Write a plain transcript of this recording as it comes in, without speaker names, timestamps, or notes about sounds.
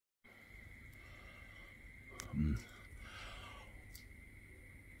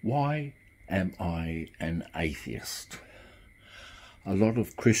Why am I an atheist? A lot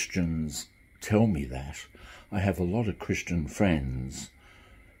of Christians tell me that. I have a lot of Christian friends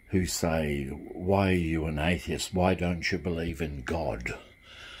who say, why are you an atheist? Why don't you believe in God?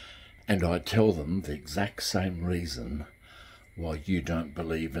 And I tell them the exact same reason why you don't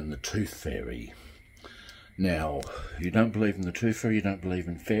believe in the tooth fairy. Now, you don't believe in the tooth fairy, you don't believe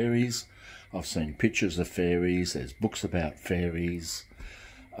in fairies. I've seen pictures of fairies, there's books about fairies.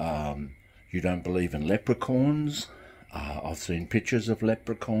 You don't believe in leprechauns. I've seen pictures of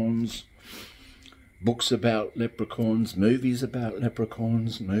leprechauns, books about leprechauns, movies about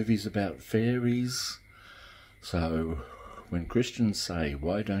leprechauns, movies about fairies. So when Christians say,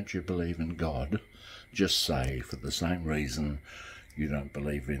 why don't you believe in God? Just say, for the same reason you don't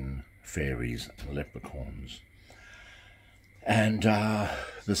believe in fairies and leprechauns. And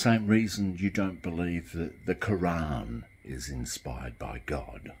the same reason you don't believe that the Quran is inspired by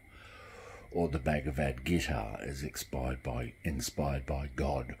God, or the Bhagavad Gita is inspired by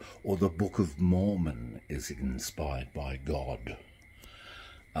God, or the Book of Mormon is inspired by God.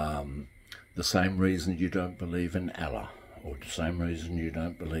 The same reason you don't believe in Allah, or the same reason you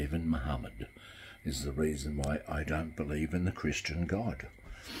don't believe in Muhammad, is the reason why I don't believe in the Christian God.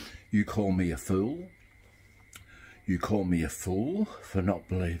 You call me a fool? You call me a fool for not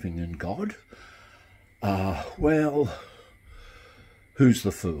believing in God? Well, who's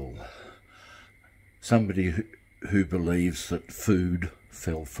the fool? Somebody who believes that food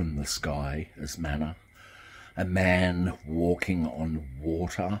fell from the sky as manna, a man walking on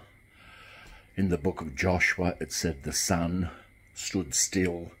water. In the book of Joshua it said the sun stood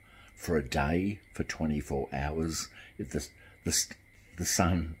still for a day, for 24 hours. If the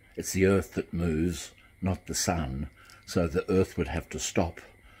sun, it's the earth that moves, not the sun, so the earth would have to stop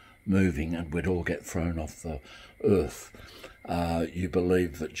moving and we'd all get thrown off the earth. You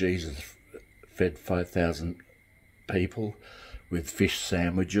believe that Jesus fed 5,000 people with fish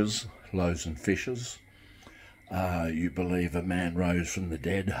sandwiches, loaves and fishes. You believe a man rose from the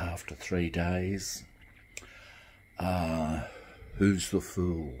dead after 3 days. Who's the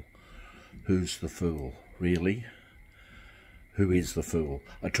fool? Who's the fool? Really? Who is the fool?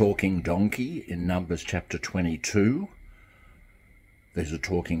 A talking donkey in Numbers chapter 22. There's a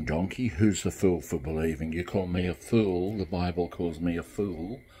talking donkey. Who's the fool for believing? You call me a fool. The Bible calls me a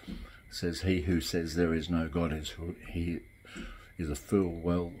fool. It says he who says there is no God he is a fool.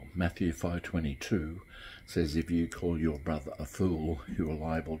 Well, Matthew 5:22 says if you call your brother a fool, you are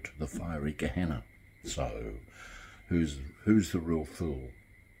liable to the fiery Gehenna. So who's the real fool?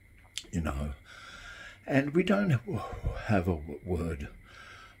 You know. And we don't have a word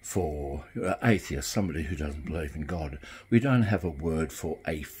for atheist, somebody who doesn't believe in God. We don't have a word for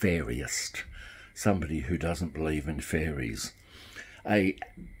a fairyist, somebody who doesn't believe in fairies. A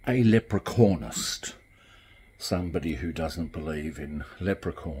leprechaunist, somebody who doesn't believe in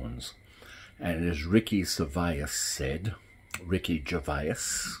leprechauns. And as Ricky Gervais said,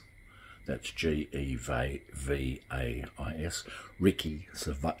 that's G-E-V-A-I-S, Ricky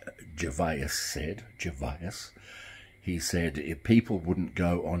Gervais said, he said, if people wouldn't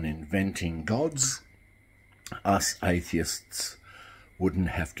go on inventing gods, us atheists wouldn't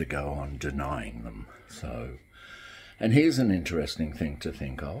have to go on denying them. So, and here's an interesting thing to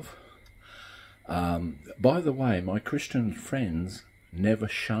think of. By the way, my Christian friends never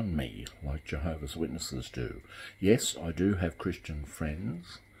shun me like Jehovah's Witnesses do. Yes, I do have Christian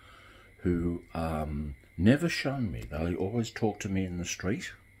friends who never shun me. They always talk to me in the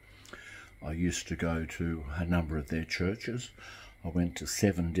street. I used to go to a number of their churches. I went to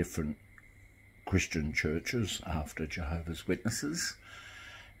 7 different Christian churches after Jehovah's Witnesses,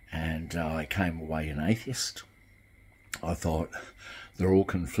 and I came away an atheist. I thought, they're all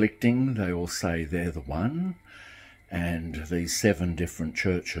conflicting, they all say they're the one, and these 7 different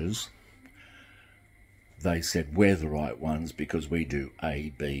churches, they said we're the right ones because we do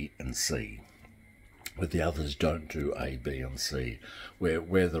A, B and C. But the others don't do A, B and C.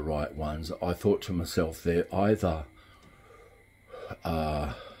 We're the right ones. I thought to myself, they're either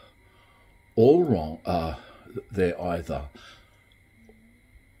all wrong, I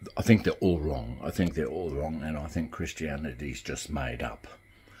think they're all wrong. I think they're all wrong, and I think Christianity's just made up,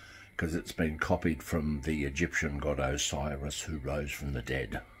 because it's been copied from the Egyptian god Osiris, who rose from the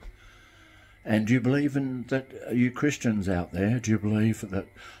dead. And do you believe in that, you Christians out there, do you believe that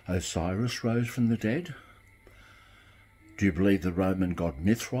Osiris rose from the dead? Do you believe the Roman god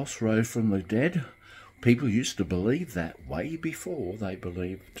Mithras rose from the dead? People used to believe that way before they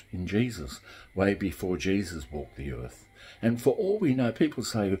believed in Jesus, way before Jesus walked the earth. And for all we know, people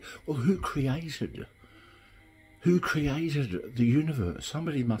say, well, who created who created the universe?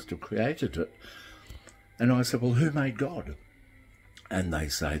 Somebody must have created it. And I said, well, who made God? And they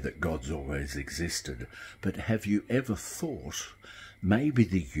say that God's always existed. But have you ever thought maybe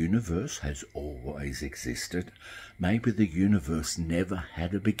the universe has always existed? Maybe the universe never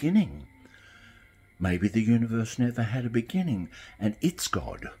had a beginning. Maybe the universe never had a beginning, and it's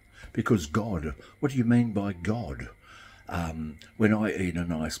God. Because God, what do you mean by God? When I eat a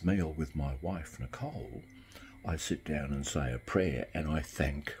nice meal with my wife, Nicole, I sit down and say a prayer and I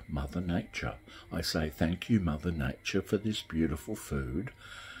thank Mother Nature. I say, thank you, Mother Nature, for this beautiful food,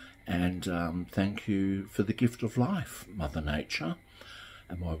 and thank you for the gift of life, Mother Nature.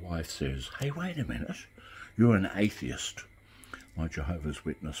 And my wife says, hey, wait a minute, you're an atheist. My Jehovah's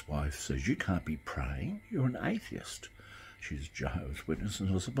Witness wife says, you can't be praying, you're an atheist. She's a Jehovah's Witness,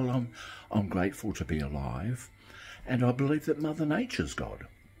 and I said, well, I'm grateful to be alive, and I believe that Mother Nature's God.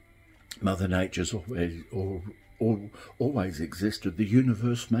 Mother Nature's always existed. The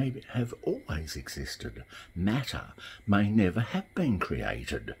universe may have always existed. Matter may never have been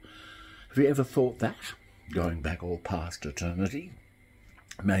created. Have you ever thought that? Going back all past eternity?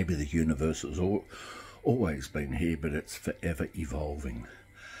 Maybe the universe has always been here, but it's forever evolving.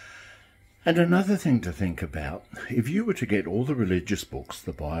 And another thing to think about, if you were to get all the religious books,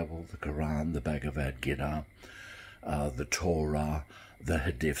 the Bible, the Quran, the Bhagavad Gita, the Torah, the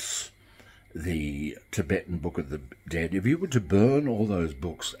Hadiths, the Tibetan Book of the Dead, if you were to burn all those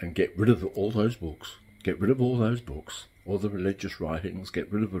books and get rid of all those books, all the religious writings,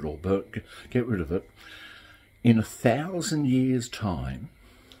 get rid of it all, get rid of it, in 1,000 years' time,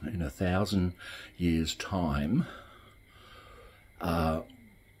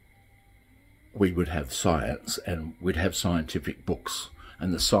 we would have science, and we'd have scientific books,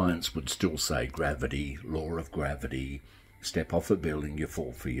 and the science would still say gravity, law of gravity, step off a building, you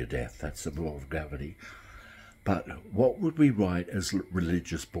fall for your death. That's the law of gravity. But what would we write as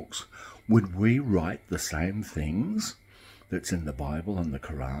religious books? Would we write the same things that's in the Bible and the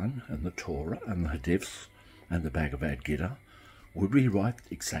Quran and the Torah and the Hadiths and the Bhagavad Gita? Would we write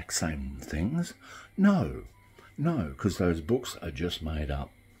the exact same things? No, because those books are just made up.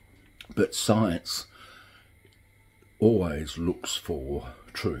 But science always looks for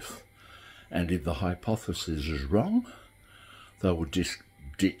truth. And if the hypothesis is wrong, they will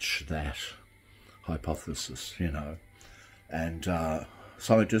ditch that hypothesis, you know. And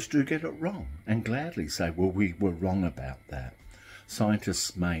scientists do get it wrong and gladly say, well, we were wrong about that.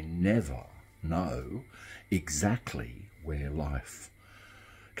 Scientists may never know exactly where life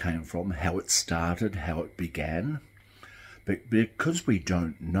came from, how it started, how it began. But because we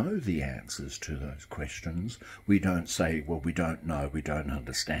don't know the answers to those questions, we don't say, well, we don't know, we don't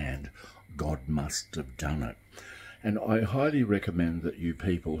understand. God must have done it. And I highly recommend that you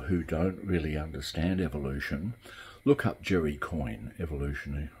people who don't really understand evolution, look up Jerry Coyne,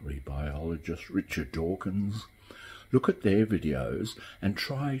 evolutionary biologist, Richard Dawkins. Look at their videos and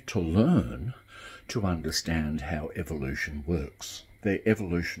try to learn to understand how evolution works. They're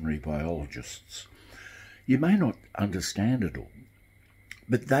evolutionary biologists. You may not understand it all,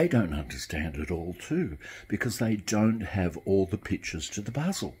 but they don't understand it all too, because they don't have all the pictures to the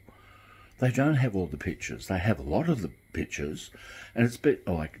puzzle. They don't have all the pictures. They have a lot of the pictures, and it's a bit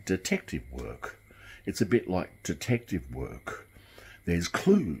like detective work. It's a bit like detective work. There's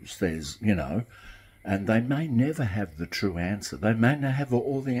clues, there's, you know, and they may never have the true answer. They may not have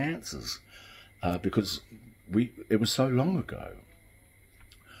all the answers because it was so long ago.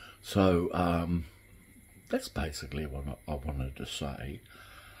 So that's basically what I wanted to say.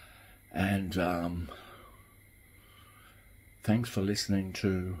 And thanks for listening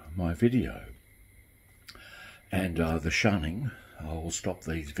to my video. And the shunning, I'll stop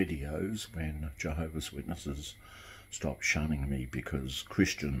these videos when Jehovah's Witnesses stop shunning me, because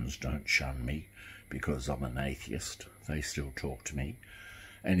Christians don't shun me because I'm an atheist. They still talk to me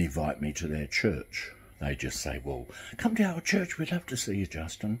and invite me to their church. They just say, well, come to our church, we'd love to see you,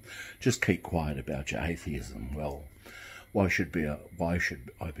 Justin. Just keep quiet about your atheism. Well, why should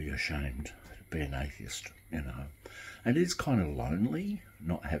I be ashamed to be an atheist, you know? And it's kind of lonely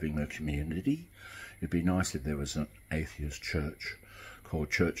not having a community. It'd be nice if there was an atheist church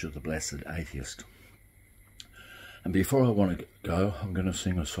called Church of the Blessed Atheist. And before I want to go, I'm going to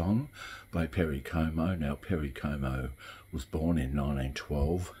sing a song by Perry Como. Now, Perry Como was born in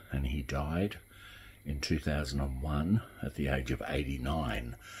 1912 and he died in 2001 at the age of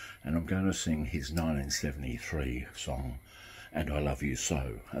 89. And I'm going to sing his 1973 song, And I Love You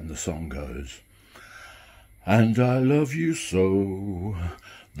So. And the song goes, and I love you so,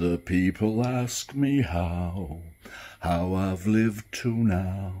 the people ask me how I've lived till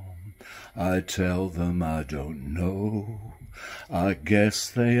now. I tell them I don't know. I guess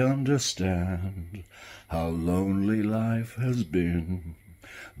they understand how lonely life has been.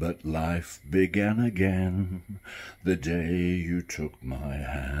 But life began again the day you took my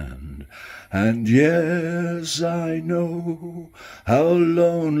hand. And yes, I know how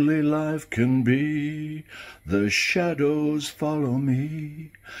lonely life can be. The shadows follow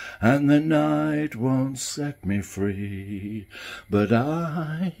me, and the night won't set me free. But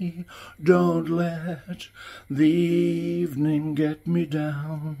I don't let the evening get me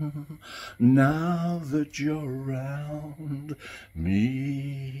down, now that you're around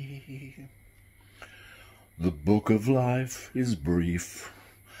me. The book of life is brief,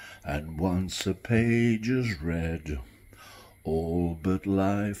 and once a page is read, all but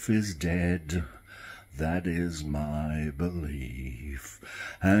life is dead. That is my belief.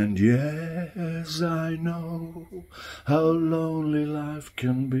 And yes, I know how lonely life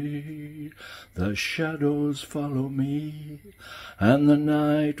can be. The shadows follow me, and the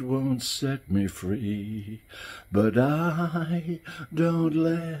night won't set me free. But I don't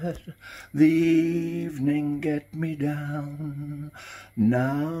let the evening get me down,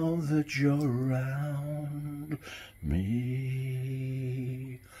 now that you're around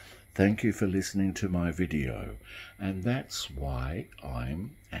me. Thank you for listening to my video, and that's why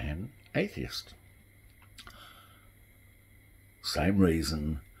I'm an atheist. Same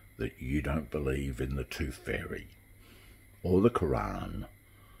reason that you don't believe in the tooth fairy, or the Quran,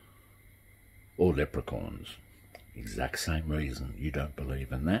 or leprechauns. Exact same reason. You don't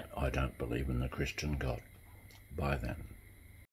believe in that. I don't believe in the Christian God. Bye then.